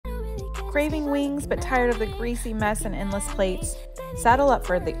Craving wings but tired of the greasy mess and endless plates? Saddle up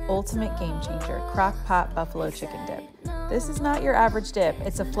for the ultimate game changer, Crockpot Buffalo Chicken Dip. This is not your average dip,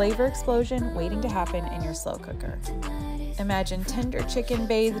 it's a flavor explosion waiting to happen in your slow cooker. Imagine tender chicken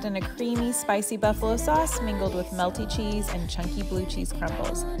bathed in a creamy, spicy buffalo sauce mingled with melty cheese and chunky blue cheese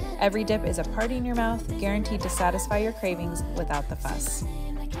crumbles. Every dip is a party in your mouth, guaranteed to satisfy your cravings without the fuss.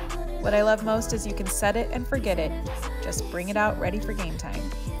 What I love most is you can set it and forget it. Just bring it out ready for game time.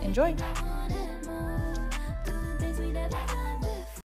 Enjoy!